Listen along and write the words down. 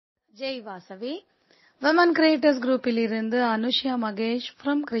Jai Vasavi. Women creators குரூப்பிலிருந்து அனுமகேஷ்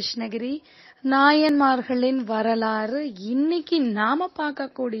from Krishnagiri. நாயன்மார்களின் வரலாறு. இன்னைக்கு நாம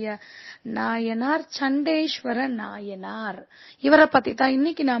பார்க்கக்கூடிய நாயனார் சண்டேஸ்வர நாயனார். இவரை பத்தி தான்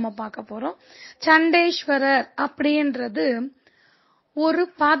இன்னைக்கு நாம பார்க்க போறோம். சண்டேஸ்வரர் அப்படின்றது ஒரு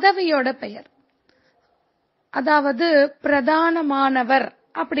பதவியோட பெயர், அதாவது பிரதானமானவர்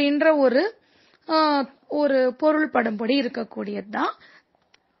அப்படின்ற ஒரு பொருள்படும்படி இருக்கக்கூடியதுதான்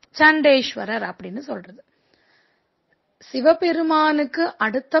சண்டேஸ்வரர் அப்படின்னு சொல்றது. சிவபெருமானுக்கு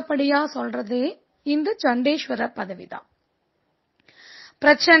அடுத்தபடியா சொல்றதே இந்த சண்டேஸ்வர பதவிதான்.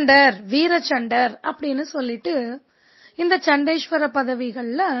 பிரச்சண்டர், வீரச்சண்டர் அப்படின்னு சொல்லிட்டு இந்த சண்டேஸ்வர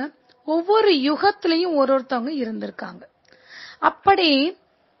பதவிகள்ல ஒவ்வொரு யுகத்திலையும் ஒருத்தவங்க இருந்திருக்காங்க. அப்படி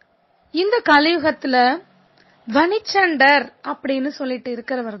இந்த கலியுகத்துல வனிச்சண்டர் அப்படின்னு சொல்லிட்டு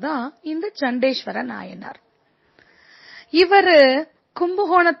இருக்கிறவர் தான் இந்த சண்டேஸ்வர நாயனார். இவரு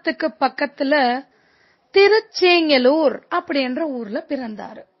கும்பகோணத்துக்கு பக்கத்துல திருச்சேங்கலூர் அப்படின்ற ஊர்ல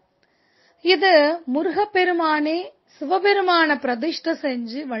பிறந்தாரு. இது முருகப்பெருமானே சிவபெருமான பிரதிஷ்டை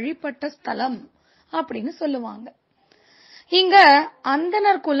செஞ்சு வழிபட்ட ஸ்தலம் அப்படின்னு சொல்லுவாங்க. இங்க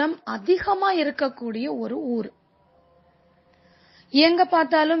அந்தணர் குலம் அதிகமா இருக்கக்கூடிய ஒரு ஊர். எங்க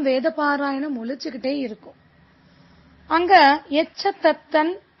பார்த்தாலும் வேத பாராயணம் ஒலிச்சுக்கிட்டே இருக்கும். அங்க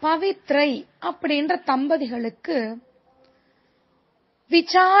எச்சத்தத்தன் பவித்ரை அப்படின்ற தம்பதிகளுக்கு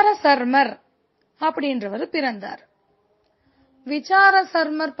விசார சர்மர் அப்படின்றவர் பிறந்தார். விசார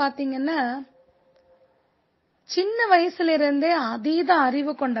சர்மர் பாத்தீங்கன்னா சின்ன வயசுல இருந்தே அதீத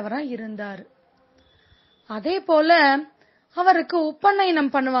அறிவு கொண்டவரா இருந்தாரு. அதே போல அவருக்கு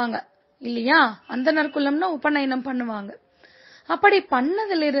உபநயனம் பண்ணுவாங்க இல்லையா? அந்தணர் குலம்னா உபநயனம் பண்ணுவாங்க. அப்படி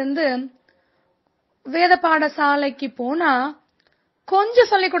பண்ணதிலிருந்து வேத பாடசாலைக்கு போனா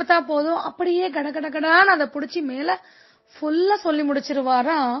கொஞ்சம் சொல்லி கொடுத்தா போதும், அப்படியே கடகடகடான்னு அதை புடிச்சு மேல ஃபுல்லா சொல்லி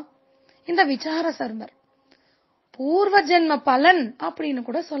முடிச்சிருவாரா இந்த விசார சர்மர். பூர்வ ஜென்ம பலன் அப்படின்னு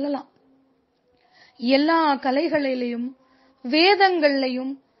கூட சொல்லலாம். எல்லா கலைகளிலையும்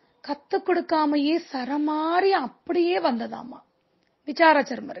வேதங்கள்லையும் கத்து கொடுக்காமையே சரமாரி அப்படியே வந்ததாமா விசார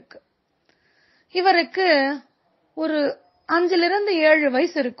சர்மருக்கு. இவருக்கு ஒரு 5-7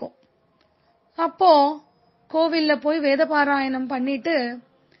 வயசு இருக்கும். அப்போ கோவில்ல போய் வேத பாராயணம் பண்ணிட்டு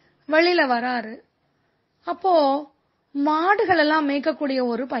வெளியில வராரு. அப்போ மாடுகள் எல்லாம் மேய்க்கக்கூடிய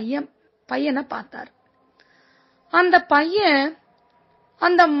ஒரு பையனை பார்த்தார். அந்த பையன்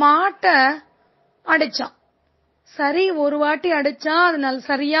அந்த மாட்டை அடிச்சான். சரி, ஒரு வாட்டி அடிச்சா அதனால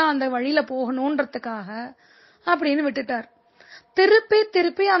சரியா அந்த வழியில போகணும்ன்றதுக்காக அப்படின்னு விட்டுட்டார். திருப்பி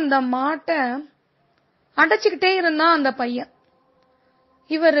திருப்பி அந்த மாட்டை அடைச்சுக்கிட்டே இருந்தான் அந்த பையன்.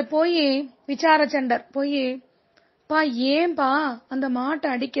 இவர் போய் விசாரச்சண்டர் போய், பா ஏன்பா அந்த மாட்டை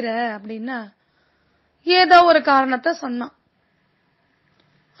அடிக்கிற அப்படின்னா ஏதோ ஒரு காரணத்தை சொன்னான்.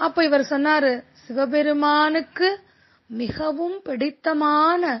 அப்ப இவர் சொன்னாரு, சிவபெருமானுக்கு மிகவும்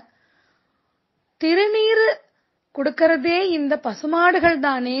பிடித்தமான திருநீர் கொடுக்கறதே இந்த பசுமாடுகள்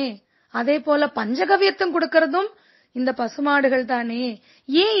தானே, அதே போல பஞ்சகவியத்தும் கொடுக்கறதும் இந்த பசுமாடுகள் தானே,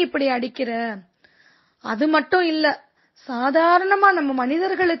 ஏன் இப்படி அடிக்கிற? அது மட்டும் இல்ல, சாதாரணமா நம்ம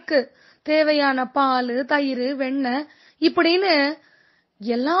மனிதர்களுக்கு தேவையான பால், தயிர், வெண்ணெய் இப்படின்னு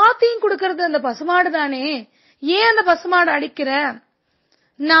எல்லாத்தையும் கொடுக்கறது அந்த பசுமாடு தானே, ஏன் அந்த பசுமாடு அடிக்கிற?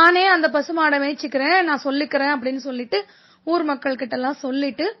 நானே அந்த பசுமாடை மேய்ச்சிக்கிறேன், நான் சொல்லிக்கிறேன் அப்படின்னு சொல்லிட்டு ஊர் மக்கள் கிட்ட எல்லாம்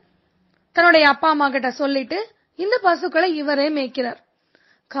சொல்லிட்டு தன்னுடைய அப்பா அம்மா கிட்ட சொல்லிட்டு இந்த பசுக்களை இவரே மேய்க்கிறார்.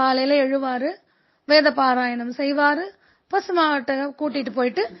 காலையில எழுவாரு, வேத பாராயணம் செய்வாரு, பசுமாட்டை கூட்டிட்டு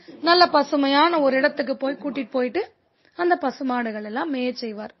போயிட்டு நல்ல பசுமையான ஒரு இடத்துக்கு போய் கூட்டிட்டு போயிட்டு அந்த பசுமாடுகள் எல்லாம் மேய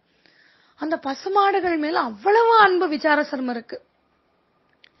செய்வார். அந்த பசுமாடுகள் மேல அவ்வளவு அன்பு விசார சர்மருக்கு.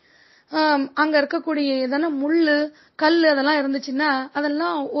 அங்க இருக்கக்கூடிய எதனா முள்ளு கல்லு அதெல்லாம் இருந்துச்சுன்னா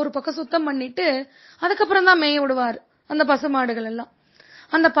அதெல்லாம் ஒரு பக்கம் சுத்தம் பண்ணிட்டு அதுக்கப்புறம் தான் மேய விடுவாரு அந்த பசுமாடுகள் எல்லாம்.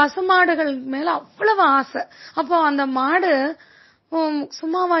 அந்த பசுமாடுகள் மேல அவ்வளவு ஆசை. அப்போ அந்த மாடு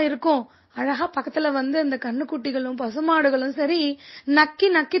சும்மாவா இருக்கும், அழகா பக்கத்துல வந்து இந்த கண்ணுக்குட்டிகளும் பசுமாடுகளும் சரி நக்கி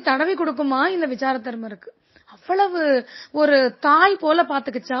நக்கி தடவி கொடுக்குமா இந்த விசார சர்மருக்கு. அவ்வளவு ஒரு தாய் போல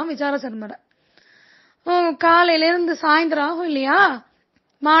பாத்துக்குச்சாம் விசார சர்மரை. காலையில இருந்து சாயந்தரம் ஆகும் இல்லையா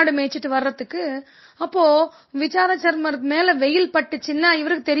மாடு மேய்ச்சிட்டு வர்றதுக்கு. அப்போ விசார சர்மர் மேல வெயில் பட்டுச்சுன்னா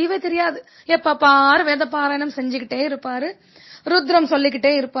இவருக்கு தெரியவே தெரியாது. எப்ப பாரு வேத பாராயணம் செஞ்சுக்கிட்டே இருப்பாரு, ருத்ரம்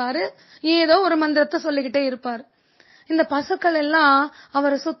சொல்லிக்கிட்டே இருப்பாரு, ஏதோ ஒரு மந்திரத்தை சொல்லிக்கிட்டே இருப்பாரு. இந்த பசுக்கள் எல்லாம்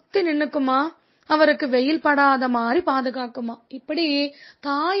அவரை சுத்தி நின்னுக்குமா, அவருக்கு வெயில் படாத மாதிரி பாதுகாக்குமா. இப்படி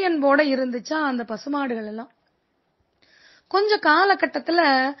தாயன்போட இருந்துச்சா அந்த பசுமாடுகள் எல்லாம். கொஞ்ச காலகட்டத்துல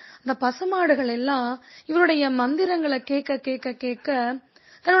அந்த பசுமாடுகள் எல்லாம் இவருடைய மந்திரங்களை கேட்க கேட்க கேட்க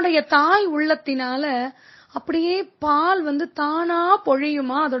தன்னுடைய தாய் உள்ளத்தினால அப்படியே பால் தானா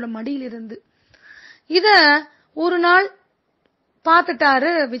பொழியுமா அதோட மடியிலிருந்து. இத ஒரு நாள்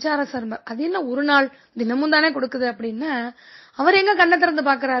பாத்துட்டாரு விசார சர்மர். அது என்ன ஒரு நாள், தினமும் தானே கொடுக்குது அப்படின்னு அவர் எங்க கண்ணை திறந்து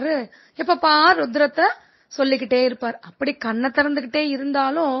பாக்குறாரு. எப்ப பார் ருத்ரத்தை சொல்லிக்கிட்டே இருப்பார். அப்படி கண்ணை திறந்துகிட்டே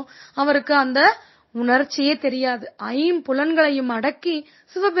இருந்தாலும் அவருக்கு அந்த உணர்ச்சியே தெரியாது. ஐம்புலன்களையும் அடக்கி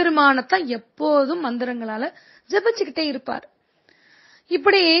சிவபெருமானத்தான் எப்போதும் மந்திரங்களால ஜபிச்சுக்கிட்டே இருப்பார்.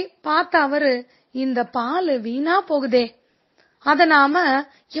 இப்படி பார்த்த அவரு, இந்த பால் வீணா போகுதே, அத நாம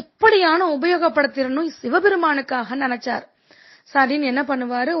எப்படியான உபயோகப்படுத்திடணும் சிவபெருமானுக்காக நினைச்சார். சரின்னு என்ன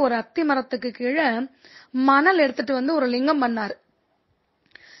பண்ணுவாரு, ஒரு அத்தி மரத்துக்கு கீழே மணல் எடுத்துட்டு ஒரு லிங்கம் பண்ணாரு.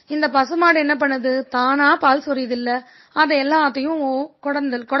 இந்த பசுமாடு என்ன பண்ணுது, தானா பால் சொரியுது இல்ல, அதை எல்லாத்தையும்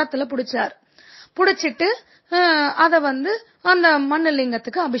குடத்துல புடிச்சார். புடிச்சிட்டு அத அந்த மண்ணு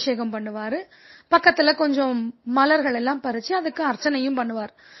லிங்கத்துக்கு அபிஷேகம் பண்ணுவாரு. பக்கத்துல கொஞ்சம் மலர்கள் எல்லாம் பறிச்சு அதுக்கு அர்ச்சனையும்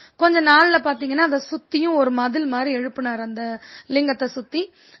பண்ணுவார். கொஞ்ச நாள்ல பாத்தீங்கன்னா அதை சுத்தியும் ஒரு மதில் மாதிரி எழுப்பினார் அந்த லிங்கத்தை சுத்தி.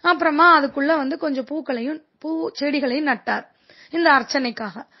 அப்புறமா அதுக்குள்ள கொஞ்சம் பூ செடிகளையும் நட்டார் இந்த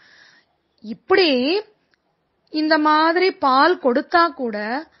அர்ச்சனைக்காக. இப்படி இந்த மாதிரி பால் கொடுத்தா கூட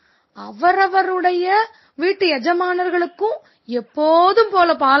அவரவருடைய வீட்டு எஜமானர்களுக்கும் எப்போதும் போல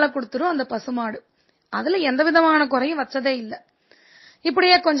பாலை கொடுத்துரும் அந்த பசுமாடு. அதுல எந்த விதமான குறையும் வச்சதே இல்ல.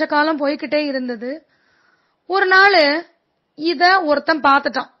 இப்படியே கொஞ்ச காலம் போய்கிட்டே இருந்தது. ஒரு நாள் இத ஒருத்தன்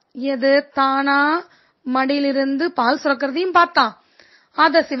பார்த்துட்டான். எது, தானா மடியிலிருந்து பால் சுரக்கிறதையும் பார்த்தான்,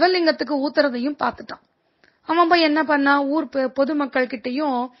 அத சிவலிங்கத்துக்கு ஊத்துறதையும் பார்த்துட்டான். அவன் போய் என்ன பண்ணா, ஊர் பொதுமக்கள்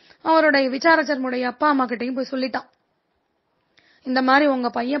கிட்டையும் அவருடைய விசாரச்சர்முடைய அப்பா அம்மா கிட்டையும் போய் சொல்லிட்டான். இந்த மாதிரி உங்க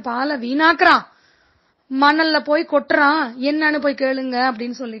பையன் பாலை வீணாக்குறான், மணல்ல போய் கொட்டுறான், என்னன்னு போய் கேளுங்க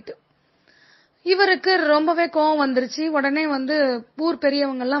அப்படின்னு சொல்லிட்டு. இவருக்கு ரொம்பவே கோவம் வந்துருச்சு. உடனே ஊர்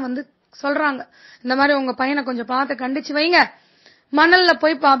பெரியவங்க எல்லாம் சொல்றாங்க, இந்த மாதிரி உங்க பையனை கொஞ்சம் பார்த்து கண்டிச்சு வைங்க, மணல்ல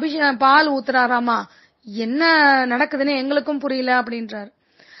போய் பால் ஊத்துறாராமா, என்ன நடக்குதுன்னு எங்களுக்கும் புரியல அப்படின்றாரு.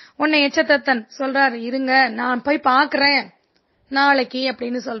 உன்னை எச்சத்தத்தன் சொல்றாரு, இருங்க நான் போய் பாக்குறேன் நாளைக்கு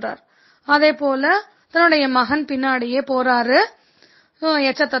அப்படின்னு சொல்றாரு. அதே போல தன்னுடைய மகன் பின்னாடியே போறாரு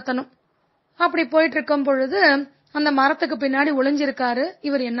எச்சத்தத்தனும். அப்படி போயிட்டு இருக்கும் பொழுது அந்த மரத்துக்கு பின்னாடி ஒளிஞ்சிருக்காரு.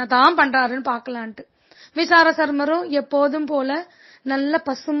 இவர் என்னதான் பண்றாருன்னு பாக்கலான்ட்டு விசார சர்மரும் எப்போதும் போல நல்ல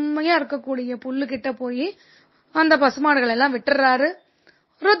பசுமையா இருக்கக்கூடிய புல்லு கிட்ட போய் அந்த பசுமாடுகள் எல்லாம் விட்டுறாரு.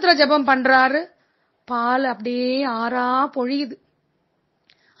 ருத்ர ஜபம் பண்றாரு. பால் அப்படியே ஆறா பொழியுது.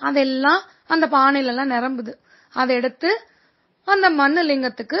 அதெல்லாம் அந்த பானையில எல்லாம் நிரம்புது. அதை எடுத்து அந்த மண்ணு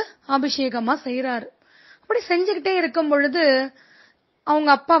லிங்கத்துக்கு அபிஷேகமா செய்யறாரு. அப்படி செஞ்சுக்கிட்டே இருக்கும் பொழுது அவங்க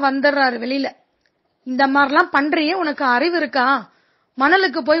அப்பா வந்துடுறாரு வெளியில. இந்த மாதிரிலாம் பண்றியே, உனக்கு அறிவு இருக்கா,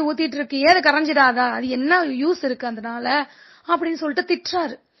 மணலுக்கு போய் ஊத்திட்டு இருக்கியே, அது கரைஞ்சிடாதா, அது என்ன யூஸ் இருக்கு அதனால அப்படின்னு சொல்லிட்டு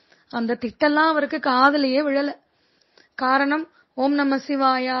திட்டுறாரு. அந்த திட்டெல்லாம் அவருக்கு காதலையே விழல. காரணம், ஓம் நம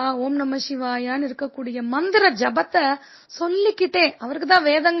சிவாயா ஓம் நம சிவாயான்னு இருக்கக்கூடிய மந்திர ஜபத்தை சொல்லிக்கிட்டே, அவருக்கு தான்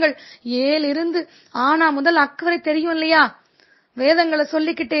வேதங்கள் 7 இருந்து ஆனா முதல் அக்குவரை தெரியும் இல்லையா, வேதங்களை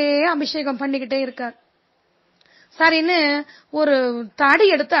சொல்லிக்கிட்டே அபிஷேகம் பண்ணிக்கிட்டே இருக்கார். சரின்னு ஒரு தடி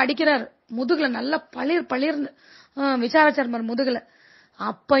எடுத்து அடிக்கிறார் முதுகுல, நல்ல பளிர்னு விசாரச்சர்மர் முதுகுல.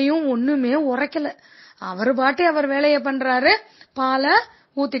 அப்பையும் ஒண்ணுமே உரைக்கல. அவர் பாட்டே அவர் வேலைய பண்றாரு. பாலை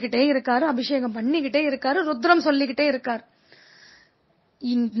ஊத்திக்கிட்டே இருக்காரு, அபிஷேகம் பண்ணிக்கிட்டே இருக்காரு, ருத்ரம் சொல்லிக்கிட்டே இருக்காரு.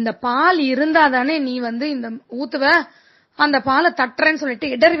 இந்த பால் இருந்தா தானே நீ இந்த ஊத்துவ, அந்த பாலை தட்டுறேன்னு சொல்லிட்டு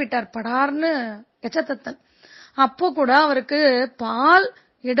இடறி விட்டார் படார்னு எச்சத்தத்தன். அப்போ கூட அவருக்கு பால்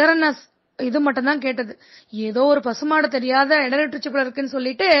இடறன இது மட்டும் தான் கேட்டது. ஏதோ ஒரு பசுமாடு தெரியாத இடறிட்டுச்சு போல இருக்குன்னு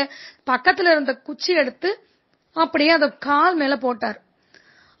சொல்லிட்டு பக்கத்துல இருந்த குச்சி எடுத்து அப்படியே அத கால் மேல போட்டார்.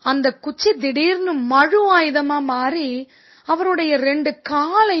 அந்த குச்சி திடீர்னு மழு ஆயுதமா மாறி அவருடைய 2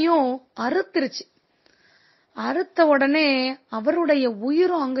 காலையும் அறுத்துருச்சு. அறுத்த உடனே அவருடைய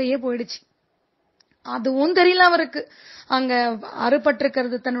உயிரும் அங்கேயே போயிடுச்சு. அதுவும் தெரியல அவருக்கு. அங்க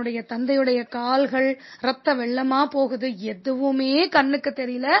அறுபட்டிருக்கிறது தன்னுடைய தந்தையுடைய கால்கள், ரத்த வெள்ளமா போகுது, எதுவுமே கண்ணுக்கு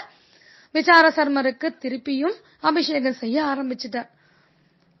தெரியல. விசார சர்மருக்கு திருப்பியும் அபிஷேகம் செய்ய ஆரம்பிச்சுட்டார்.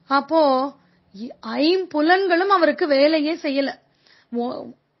 அப்போ 5 புலன்களும் அவருக்கு வேலையே செய்யல.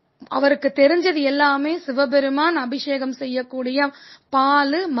 அவருக்கு தெரிஞ்சது எல்லாமே சிவபெருமான் அபிஷேகம் செய்யக்கூடிய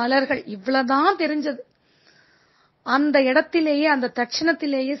பால் மலர்கள், இவ்வளவுதான் தெரிஞ்சது. அந்த இடத்திலேயே, அந்த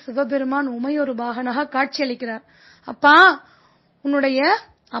தட்சணத்திலேயே சிவபெருமான் உமையொரு பாகனாக காட்சியளிக்கிறார். அப்பா, உன்னுடைய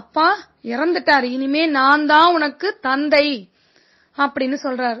அப்பா இறந்துட்டார், இனிமே நான் தான் உனக்கு தந்தை அப்படின்னு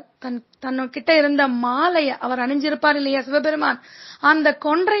சொல்றாரு. தன்கிட்ட இருந்த மாலைய அவர் அணிஞ்சிருப்பார் இல்லையா சிவபெருமான், அந்த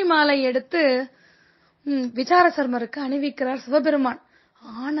கொன்றை மாலை எடுத்து விசார சர்மருக்கு அணிவிக்கிறார் சிவபெருமான்.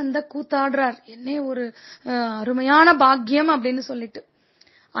 ஆனந்த கூத்தாடுறார், என்ன ஒரு அருமையான பாக்கியம் அப்படின்னு சொல்லிட்டு.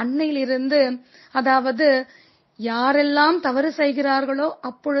 அன்னையிலிருந்து, அதாவது யாரெல்லாம் தவறு செய்கிறார்களோ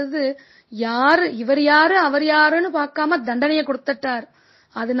அப்பொழுது இவர் யாரு அவர் யாருன்னு பார்க்காம தண்டனையை கொடுத்துட்டார்.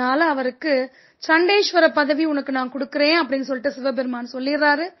 அதனால அவருக்கு சண்டேஸ்வர பதவி உனக்கு நான் கொடுக்கறேன் அப்படின்னு சொல்லிட்டு சிவபெருமான்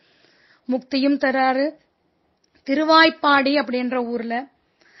சொல்லிடுறாரு. முக்தியும் தராரு. திருவாய்ப்பாடி அப்படின்ற ஊர்ல,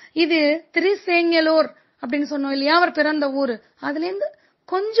 இது திருசேங்கலூர் அப்படின்னு சொன்னோம் இல்லையா, அவர் பிறந்த ஊரு, அதுல இருந்து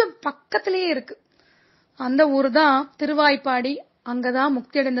கொஞ்சம் பக்கத்திலேயே இருக்கு. அந்த ஊர் தான் திருவாய்ப்பாடி. அங்கதான்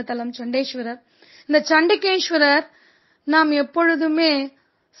முக்தி அடைந்த தலம் சண்டேஸ்வரர். இந்த சண்டிகேஸ்வரர் நாம் எப்பொழுதுமே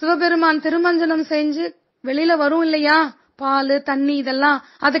சிவபெருமான் திருமஞ்சனம் செஞ்சு வெளியில வரும் இல்லையா, பால் தண்ணி இதெல்லாம்,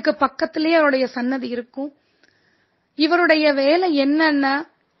 அதுக்கு பக்கத்திலேயே அவருடைய சன்னதி இருக்கும். இவருடைய வேலை என்னென்ன,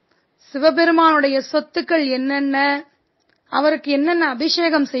 சிவபெருமானுடைய சொத்துக்கள் என்னென்ன, அவருக்கு என்னென்ன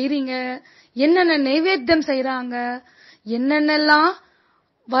அபிஷேகம் செய்றீங்க, என்னென்ன நைவேத்தியம் செய்யறாங்க, என்னென்னலாம்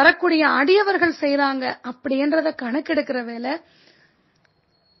வரக்கூடிய அடியவர்கள் செய்யறாங்க அப்படின்றத கணக்கெடுக்கிற வேலை.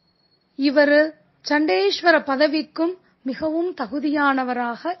 இவரு சண்டேஸ்வர பதவிக்கும் மிகவும்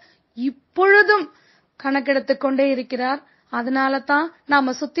தகுதியானவராக இப்பொழுதும் கணக்கெடுத்துக் கொண்டே இருக்கிறார். அதனால தான்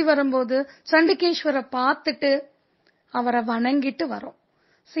நாம சுத்தி வரும்போது சண்டிகேஸ்வர பார்த்துட்டு அவரை வணங்கிட்டு வரோம்.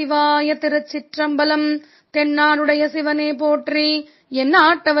 சிவாய திருச்சிற்றம்பலம். தென்னாடுடைய சிவனே போற்றி,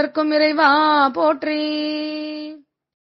 எந்நாட்டவர்க்கும் இறைவா போற்றி.